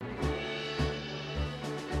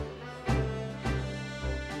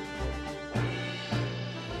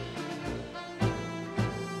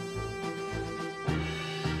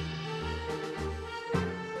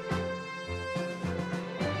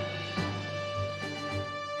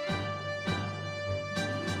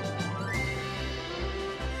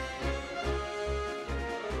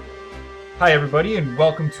Hi, everybody, and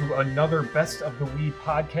welcome to another Best of the Wii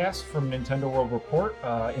podcast from Nintendo World Report.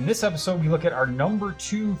 In this episode, we look at our number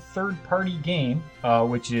 2 third-party game,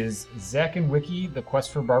 which is Zack and Wiki, The Quest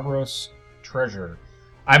for Barbaros Treasure.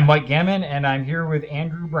 I'm Mike Gammon, and I'm here with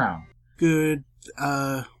Andrew Brown. Good,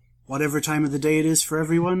 whatever time of the day it is for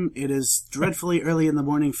everyone. It is dreadfully early in the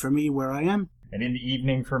morning for me where I am. And in the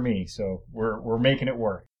evening for me, so we're making it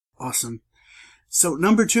work. Awesome. So,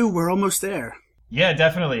 number 2, we're almost there. Yeah,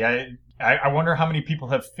 definitely. I wonder how many people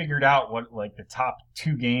have figured out what like the top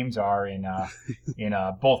 2 games are in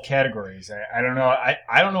both categories. I don't know.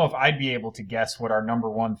 I don't know if I'd be able to guess what our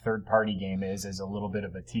number 1 third party game is as a little bit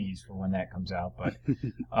of a tease for when that comes out. But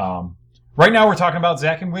right now we're talking about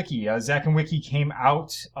Zack and Wiki. Zack and Wiki came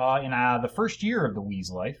out in the first year of the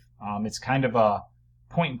Wii's life. It's kind of a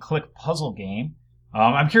point and click puzzle game.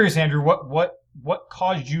 I'm curious, Andrew, what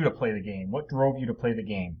caused you to play the game? What drove you to play the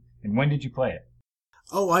game, and when did you play it?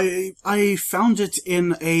 Oh, I found it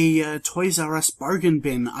in a Toys R Us bargain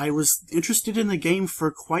bin. I was interested in the game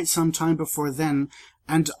for quite some time before then,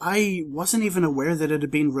 and I wasn't even aware that it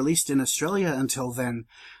had been released in Australia until then.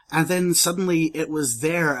 And then suddenly it was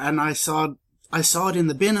there, and I saw it in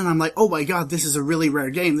the bin, and I'm like, oh my god, this is a really rare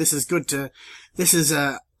game. This is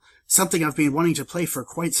something I've been wanting to play for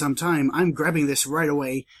quite some time. I'm grabbing this right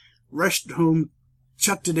away, rushed home,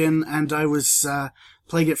 chucked it in, and I was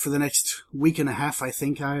playing it for the next week and a half, I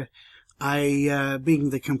think. I being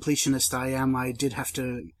the completionist I am, I did have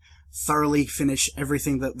to thoroughly finish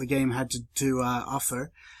everything that the game had to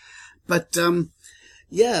offer. But,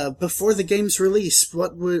 before the game's release,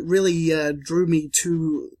 what really drew me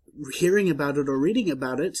to hearing about it or reading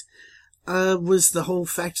about it was the whole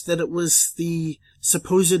fact that it was the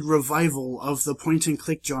supposed revival of the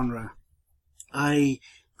point-and-click genre. I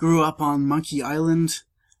grew up on Monkey Island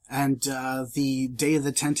and the Day of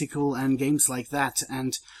the Tentacle and games like that,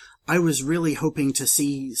 and I was really hoping to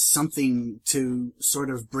see something to sort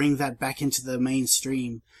of bring that back into the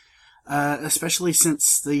mainstream, especially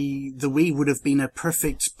since the Wii would have been a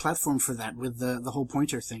perfect platform for that with the whole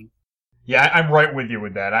pointer thing. Yeah, I'm right with you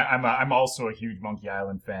with that. I'm also a huge Monkey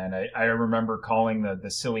Island fan. I remember calling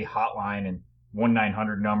the silly hotline and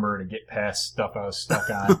 1-900 number to get past stuff I was stuck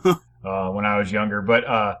on when I was younger. But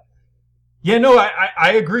yeah, no,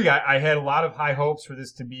 I agree. I had a lot of high hopes for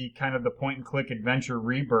this to be kind of the point-and-click adventure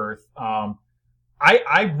rebirth.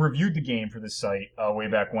 I reviewed the game for the site way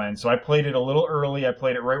back when, so I played it a little early. I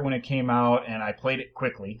played it right when it came out, and I played it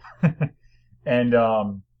quickly. And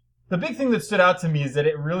the big thing that stood out to me is that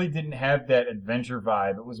it really didn't have that adventure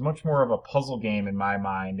vibe. It was much more of a puzzle game in my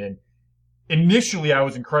mind, and initially I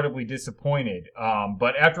was incredibly disappointed.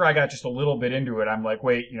 But after I got just a little bit into it, I'm like,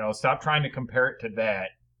 wait, stop trying to compare it to that.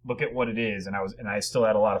 Look at what it is, and I still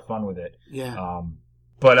had a lot of fun with it. Yeah.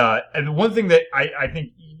 But and one thing that I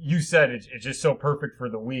think you said, it's just so perfect for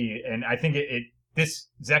the Wii, and I think this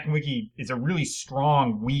Zack and Wiki is a really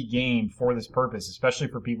strong Wii game for this purpose, especially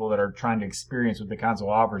for people that are trying to experience what the console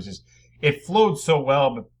offers. Is it flowed so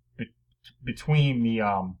well between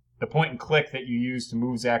the point and click that you use to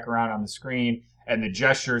move Zack around on the screen and the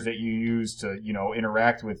gestures that you use to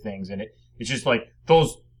interact with things, and it's just like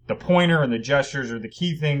the pointer and the gestures are the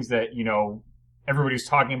key things that, everybody's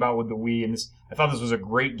talking about with the Wii. And I thought this was a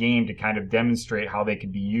great game to kind of demonstrate how they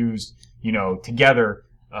could be used, together,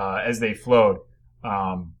 as they flowed.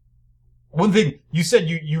 One thing you said,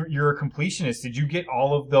 you're a completionist. Did you get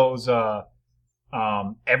all of those,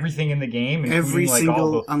 everything in the game? Every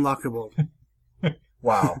single unlockable.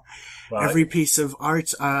 Wow. Every piece of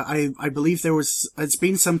art. I believe it's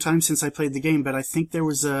been some time since I played the game, but I think there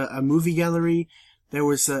was a movie gallery. There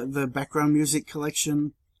was the background music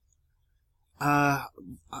collection. I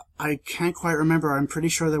can't quite remember. I'm pretty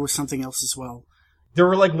sure there was something else as well. There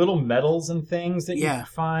were like little medals and things that you could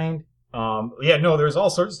find. There's all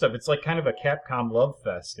sorts of stuff. It's like kind of a Capcom love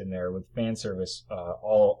fest in there with fan service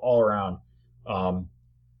all around.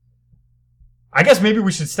 I guess maybe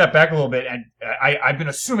we should step back a little bit, and I've been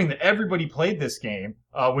assuming that everybody played this game,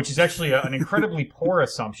 which is actually an incredibly poor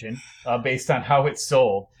assumption based on how it's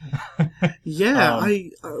sold. Yeah,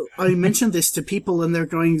 I mentioned this to people, and they're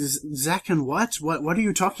going, Zack and what? What are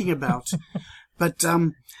you talking about? But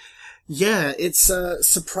it's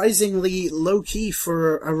surprisingly low-key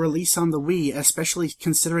for a release on the Wii, especially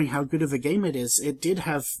considering how good of a game it is. It did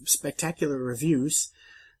have spectacular reviews.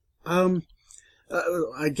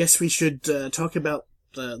 I guess we should talk about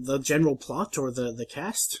the general plot or the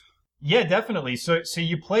cast. Yeah, definitely. So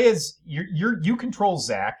you play as you control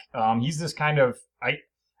Zack. He's this kind of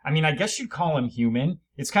I guess you'd call him human.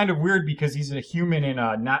 It's kind of weird because he's a human in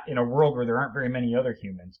not in a world where there aren't very many other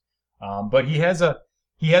humans. But he has a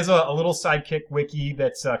he has a little sidekick Wiki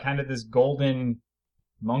that's kind of this golden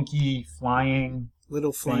monkey flying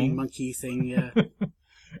Little flying thing. monkey thing, yeah.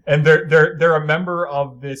 And they're a member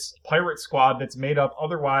of this pirate squad that's made up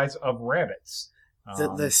otherwise of rabbits.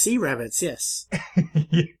 The sea rabbits, yes.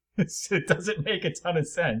 Yes, it doesn't make a ton of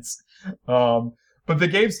sense. But the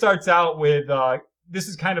game starts out with this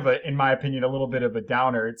is kind of in my opinion, a little bit of a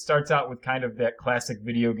downer. It starts out with kind of that classic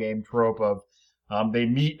video game trope of they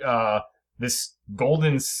meet this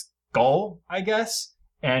golden skull, I guess,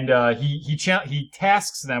 and he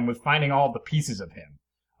tasks them with finding all the pieces of him.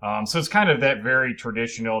 So it's kind of that very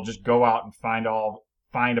traditional, just go out and find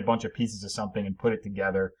a bunch of pieces of something and put it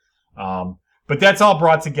together. But that's all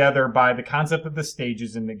brought together by the concept of the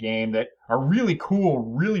stages in the game that are really cool,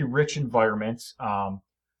 really rich environments.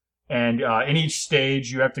 And in each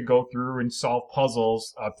stage, you have to go through and solve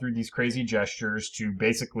puzzles through these crazy gestures to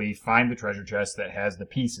basically find the treasure chest that has the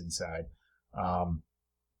piece inside.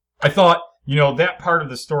 I thought, that part of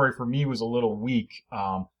the story for me was a little weak.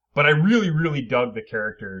 But I really, really dug the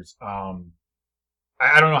characters.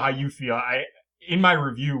 I don't know how you feel. In my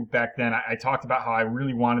review back then, I talked about how I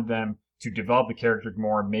really wanted them to develop the characters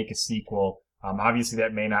more and make a sequel. Obviously,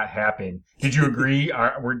 that may not happen. Did you agree?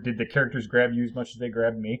 Did the characters grab you as much as they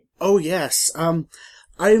grabbed me? Oh, yes.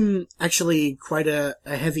 I'm actually quite a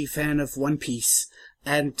heavy fan of One Piece,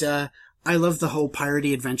 and I love the whole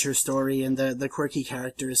piratey adventure story and the quirky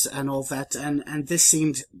characters and all that, and this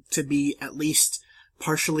seemed to be at least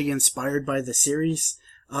partially inspired by the series.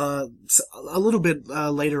 So a little bit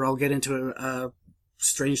later, I'll get into a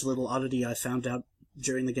strange little oddity I found out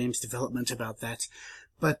during the game's development about that.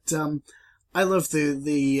 But I love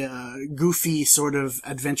the goofy sort of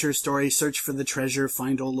adventure story, search for the treasure,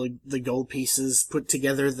 find all the gold pieces, put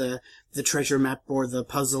together the treasure map or the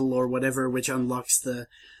puzzle or whatever, which unlocks the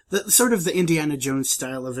sort of the Indiana Jones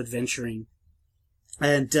style of adventuring.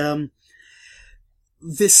 And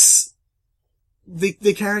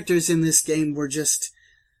the characters in this game were just,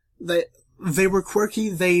 they were quirky,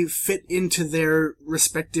 they fit into their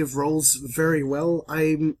respective roles very well.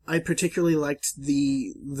 I particularly liked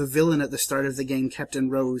the villain at the start of the game, Captain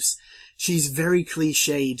Rose. She's very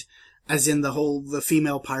cliched, as in the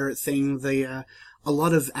female pirate thing. A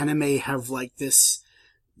lot of anime have like this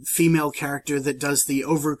female character that does the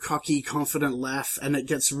over cocky, confident laugh, and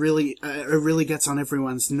it really gets on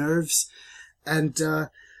everyone's nerves. And,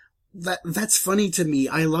 that's funny to me.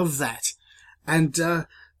 I love that. And,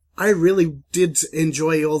 I really did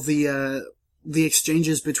enjoy all the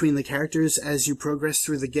exchanges between the characters as you progress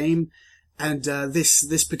through the game. And,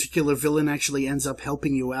 this particular villain actually ends up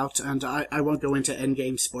helping you out. And I won't go into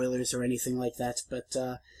endgame spoilers or anything like that, but,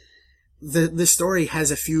 the story has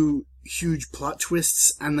a few huge plot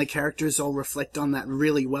twists and the characters all reflect on that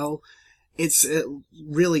really well. It's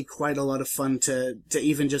really quite a lot of fun to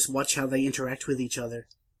even just watch how they interact with each other.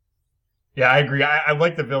 Yeah, I agree. I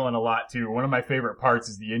like the villain a lot, too. One of my favorite parts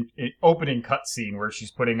is the opening cutscene where she's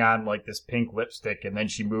putting on, like, this pink lipstick, and then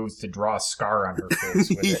she moves to draw a scar on her face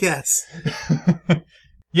with it. Yes.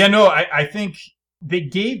 Yeah, no, I think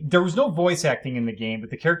there was no voice acting in the game, but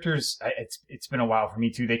the characters, it's been a while for me,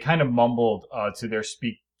 too. They kind of mumbled to their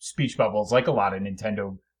speech bubbles, like a lot of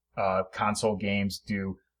Nintendo console games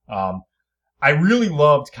do. I really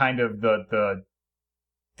loved kind of the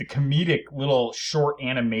comedic little short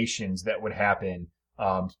animations that would happen,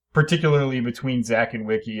 particularly between Zack and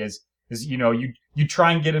Wiki, as you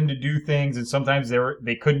try and get them to do things, and sometimes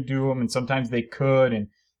they couldn't do them, and sometimes they could, and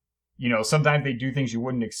sometimes they do things you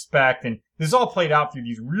wouldn't expect, and this all played out through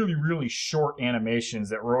these really, really short animations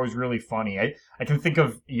that were always really funny. I can think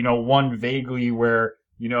of one vaguely where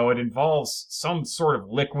it involves some sort of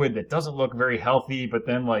liquid that doesn't look very healthy, but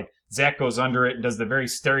then like Zack goes under it and does the very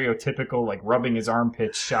stereotypical, like, rubbing his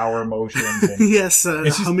armpits shower motions. And yes,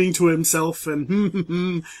 humming to himself,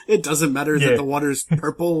 and it doesn't matter that the water's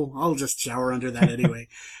purple. I'll just shower under that anyway.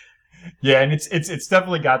 Yeah, and it's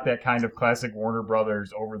definitely got that kind of classic Warner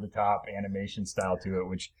Brothers over-the-top animation style to it,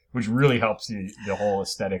 which really helps the whole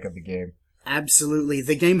aesthetic of the game. Absolutely.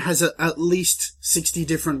 The game has at least 60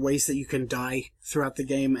 different ways that you can die throughout the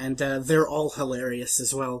game, and they're all hilarious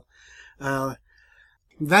as well.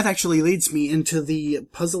 That actually leads me into the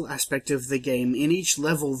puzzle aspect of the game. In each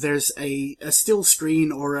level, there's a still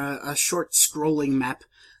screen or a short scrolling map.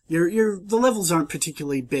 The levels aren't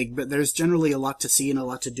particularly big, but there's generally a lot to see and a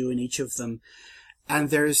lot to do in each of them.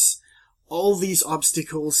 And there's all these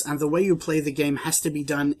obstacles, and the way you play the game has to be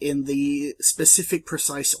done in the specific,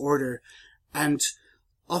 precise order. And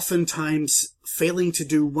oftentimes, failing to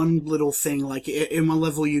do one little thing, like in one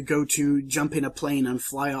level you go to jump in a plane and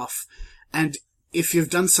fly off, and if you've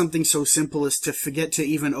done something so simple as to forget to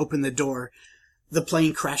even open the door, the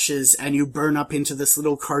plane crashes and you burn up into this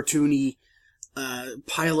little cartoony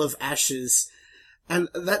pile of ashes. And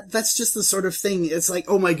that's just the sort of thing. It's like,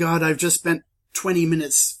 oh my god, I've just spent 20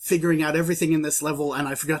 minutes figuring out everything in this level and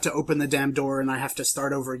I forgot to open the damn door and I have to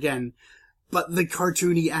start over again. But the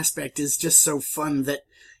cartoony aspect is just so fun that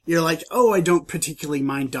you're like, oh, I don't particularly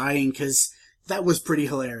mind dying because that was pretty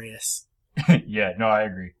hilarious. Yeah, no, I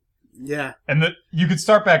agree. Yeah. And you could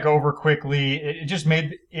start back over quickly.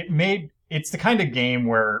 It's the kind of game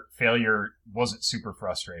where failure wasn't super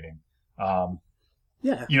frustrating.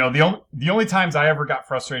 Yeah. You know, the only times I ever got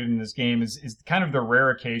frustrated in this game is kind of the rare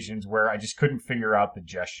occasions where I just couldn't figure out the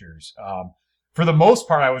gestures. For the most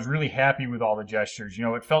part, I was really happy with all the gestures. You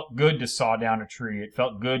know, it felt good to saw down a tree. It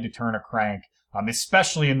felt good to turn a crank,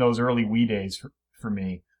 especially in those early Wii days for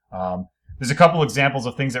me. There's a couple examples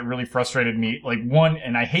of things that really frustrated me. Like one,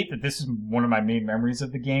 and I hate that this is one of my main memories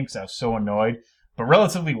of the game because I was so annoyed, but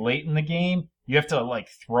relatively late in the game, you have to like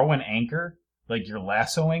throw an anchor, like you're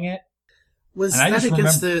lassoing it. Was that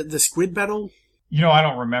against the squid battle? You know, I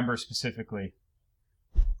don't remember specifically.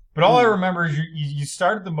 But all I remember is you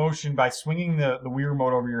started the motion by swinging the Wii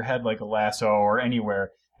remote over your head like a lasso or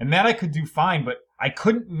anywhere. And that I could do fine, but I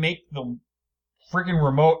couldn't make the freaking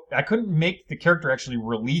remote, I couldn't make the character actually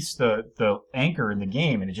release the anchor in the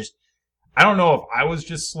game. And it just, I don't know if I was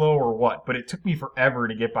just slow or what, but it took me forever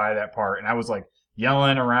to get by that part. And I was like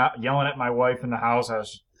yelling at my wife in the house. I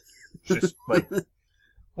was just like,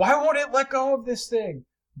 why won't it let go of this thing?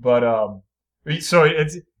 But, so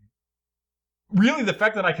it's really the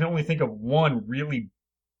fact that I can only think of one really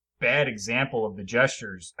bad example of the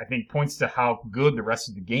gestures, I think points to how good the rest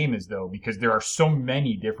of the game is, though, because there are so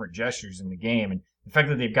many different gestures in the game. And the fact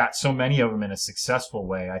that they've got so many of them in a successful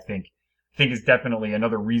way, I think is definitely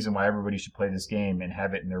another reason why everybody should play this game and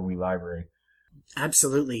have it in their Wii library.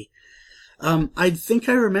 Absolutely. I think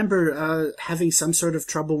I remember having some sort of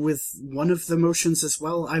trouble with one of the motions as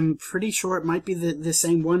well. I'm pretty sure it might be the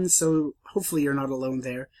same one, so hopefully you're not alone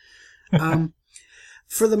there.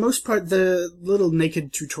 For the most part, the little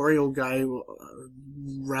naked tutorial guy,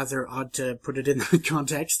 rather odd to put it in that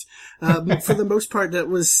context, for the most part, that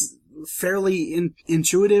was fairly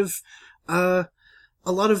intuitive. A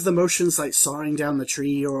lot of the motions, like sawing down the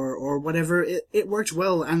tree or whatever, it worked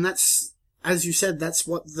well, and that's, as you said, that's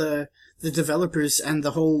what the developers and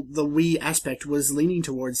the Wii aspect was leaning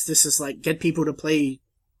towards. This is like, get people to play,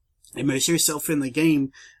 immerse yourself in the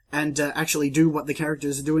game, and actually do what the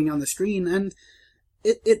characters are doing on the screen, and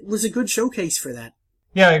it was a good showcase for that.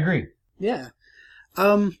 Yeah, I agree. Yeah.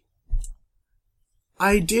 I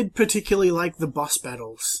did particularly like the boss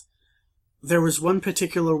battles. There was one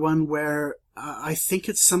particular one where I think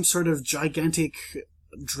it's some sort of gigantic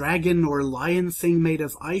dragon or lion thing made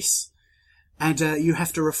of ice, and you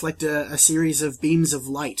have to reflect a series of beams of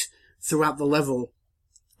light throughout the level.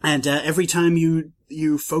 And every time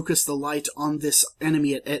you focus the light on this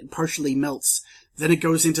enemy, it partially melts. Then it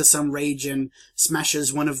goes into some rage and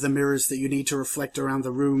smashes one of the mirrors that you need to reflect around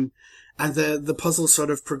the room. And the puzzle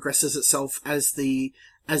sort of progresses itself as the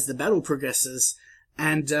battle progresses.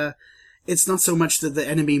 And it's not so much that the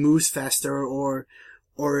enemy moves faster or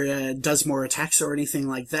does more attacks or anything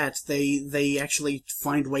like that. They actually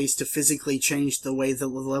find ways to physically change the way the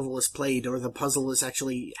level is played, or the puzzle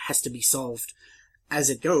has to be solved as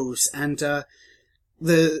it goes. And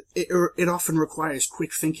it often requires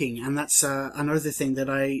quick thinking, and that's another thing that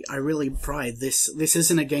I really pride. This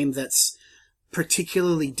isn't a game that's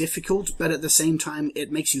particularly difficult, but at the same time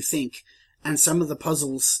it makes you think. And some of the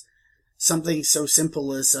puzzles, something so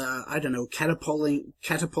simple as catapulting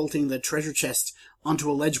the treasure chest onto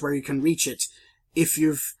a ledge where you can reach it. If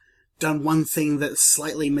you've done one thing that's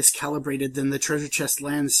slightly miscalibrated, then the treasure chest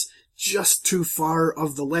lands just too far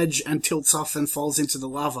of the ledge and tilts off and falls into the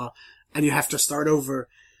lava, and you have to start over.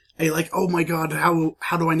 And you're like, oh my god,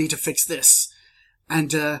 how do I need to fix this?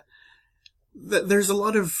 And there's a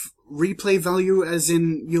lot of replay value, as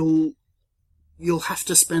in you'll have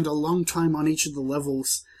to spend a long time on each of the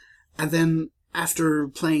levels, and then after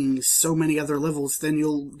playing so many other levels, then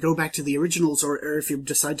you'll go back to the originals, or if you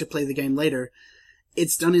decide to play the game later,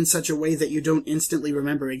 it's done in such a way that you don't instantly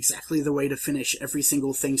remember exactly the way to finish every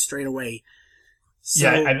single thing straight away. So,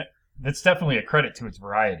 yeah, that's definitely a credit to its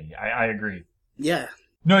variety. I agree. Yeah.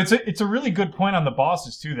 No, it's a really good point on the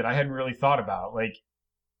bosses, too, that I hadn't really thought about. Like,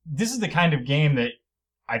 this is the kind of game that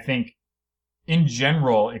I think, in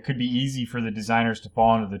general, it could be easy for the designers to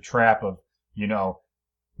fall into the trap of,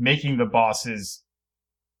 making the bosses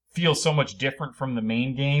feel so much different from the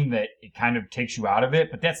main game that it kind of takes you out of it.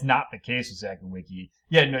 But that's not the case with Zack and Wiki.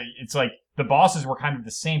 Yeah, no, it's like the bosses were kind of the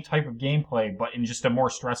same type of gameplay, but in just a more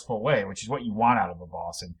stressful way, which is what you want out of a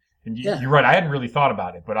boss. And And Yeah, you're right. I hadn't really thought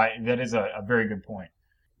about it, but that is a very good point.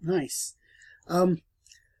 nice. Um,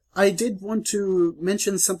 I did want to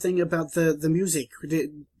mention something about the music.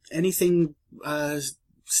 Did anything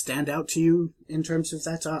stand out to you in terms of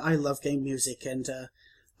that? I love game music, and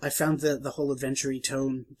I found the whole adventure-y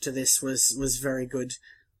tone to this was very good.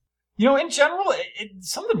 In general,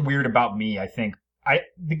 it's something weird about me. I think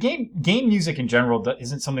the game music in general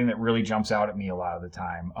isn't something that really jumps out at me a lot of the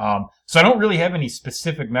time. So I don't really have any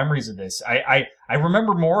specific memories of this. I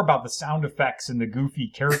remember more about the sound effects and the goofy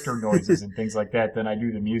character noises and things like that than I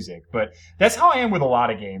do the music. But that's how I am with a lot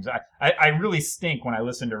of games. I really stink when I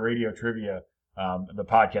listen to Radio Trivia, the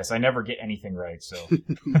podcast. I never get anything right. So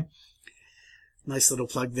Nice little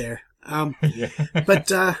plug there. yeah.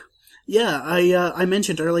 But yeah, I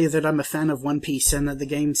mentioned earlier that I'm a fan of One Piece and that the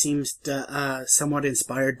game seems somewhat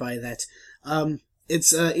inspired by that.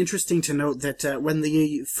 It's interesting to note that when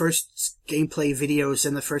the first gameplay videos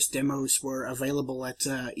and the first demos were available at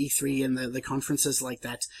E3 and the conferences like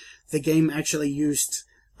that, the game actually used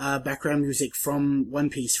background music from One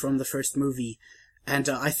Piece from the first movie. And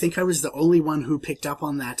I think I was the only one who picked up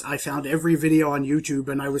on that. I found every video on YouTube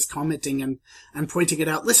and I was commenting and pointing it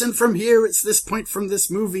out. Listen from here, it's this point from this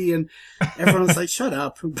movie. And everyone was like, shut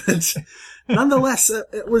up. But nonetheless,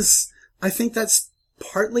 I think that's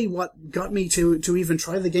partly what got me to even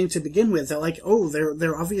try the game to begin with. They're like, oh,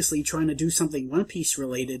 they're obviously trying to do something One Piece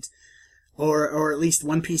related or at least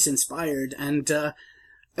One Piece inspired. And,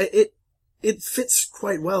 it fits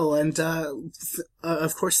quite well, and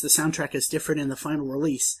of course the soundtrack is different in the final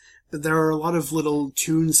release, but there are a lot of little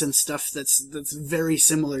tunes and stuff that's very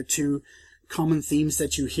similar to common themes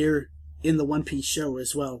that you hear in the One Piece show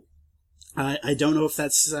as well. I don't know if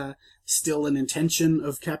that's still an intention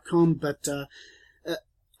of Capcom, but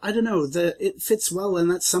I don't know. It fits well, and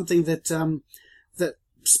that's something that that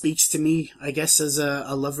speaks to me, I guess, as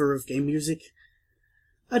a lover of game music.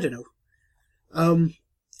 I don't know.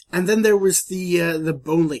 And then there was the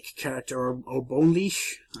Bonelick character, or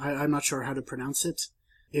Boneleash. I'm not sure how to pronounce it.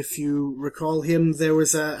 If you recall him, there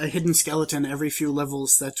was a hidden skeleton every few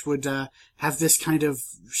levels that would have this kind of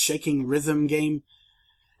shaking rhythm game.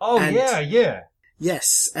 Oh, and, yeah.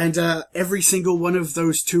 Yes, and every single one of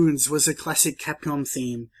those tunes was a classic Capcom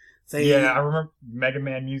theme. Yeah, I remember Mega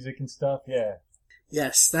Man music and stuff, yeah.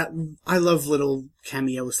 Yes, I love little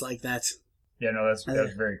cameos like that. Yeah, no, that's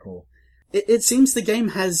very cool. It seems the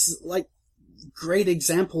game has, like, great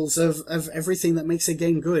examples of everything that makes a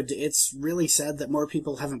game good. It's really sad that more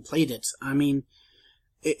people haven't played it. I mean,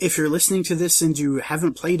 if you're listening to this and you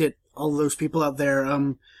haven't played it, all those people out there,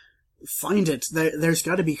 find it. There's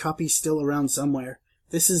gotta be copies still around somewhere.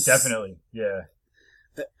 This is... Definitely, yeah.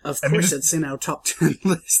 Of course it's in our top 10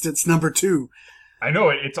 list. It's number 2. I know,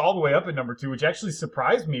 it's all the way up at number 2, which actually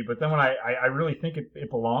surprised me, but then when I really think it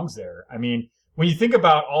belongs there. I mean... When you think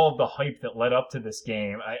about all of the hype that led up to this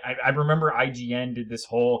game, I remember IGN did this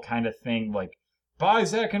whole kind of thing, like, buy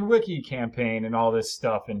Zack and Wiki campaign and all this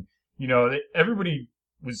stuff. And, everybody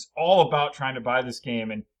was all about trying to buy this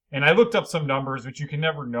game. And I looked up some numbers, which you can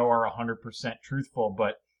never know are 100% truthful,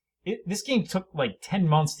 but this game took like 10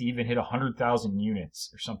 months to even hit 100,000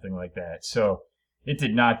 units or something like that. So it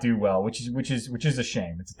did not do well, which is a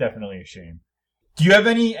shame. It's definitely a shame. Do you have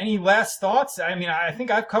any last thoughts? I mean, I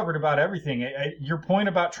think I've covered about everything. Your point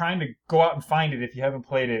about trying to go out and find it if you haven't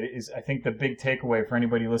played it is, I think, the big takeaway for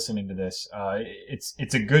anybody listening to this.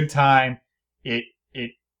 It's a good time. It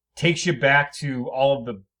takes you back to all of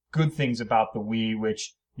the good things about the Wii,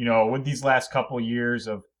 which, with these last couple of years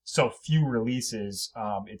of so few releases,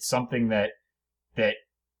 it's something that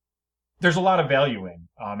there's a lot of value in,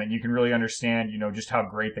 and you can really understand, just how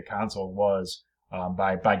great the console was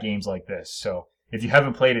by games like this. So. If you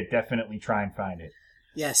haven't played it, definitely try and find it.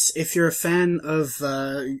 Yes, if you're a fan of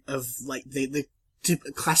like the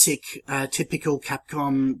classic, typical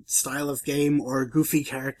Capcom style of game, or goofy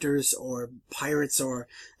characters, or pirates, or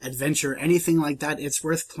adventure, anything like that, it's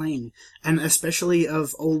worth playing. And especially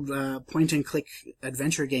of old, point-and-click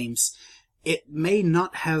adventure games. It may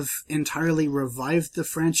not have entirely revived the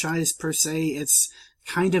franchise per se. It's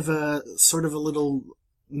kind of a sort of a little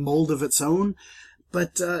mold of its own,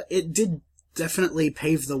 but it did definitely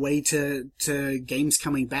paved the way to games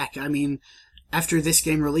coming back. I mean, after this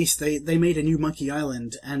game released, they made a new Monkey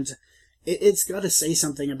Island, and it's got to say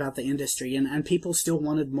something about the industry, and people still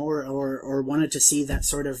wanted more or wanted to see that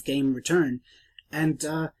sort of game return. And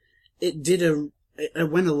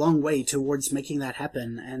it went a long way towards making that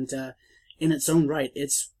happen, and in its own right,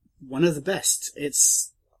 it's one of the best.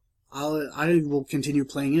 I will continue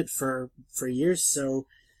playing it for years, so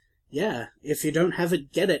yeah, if you don't have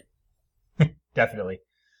it, get it. Definitely.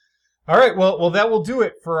 All right, well, that will do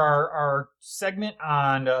it for our segment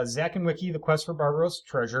on Zack and Wiki, the quest for Barbaros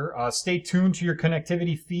treasure. Stay tuned to your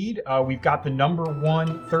connectivity feed. We've got the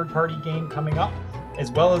 #1 third-party game coming up,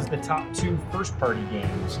 as well as the top 2 first-party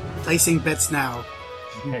games. Placing bets now.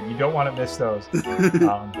 Yeah, you don't want to miss those.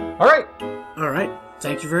 All right. All right.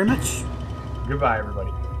 Thank you very much. Goodbye,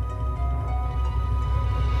 everybody.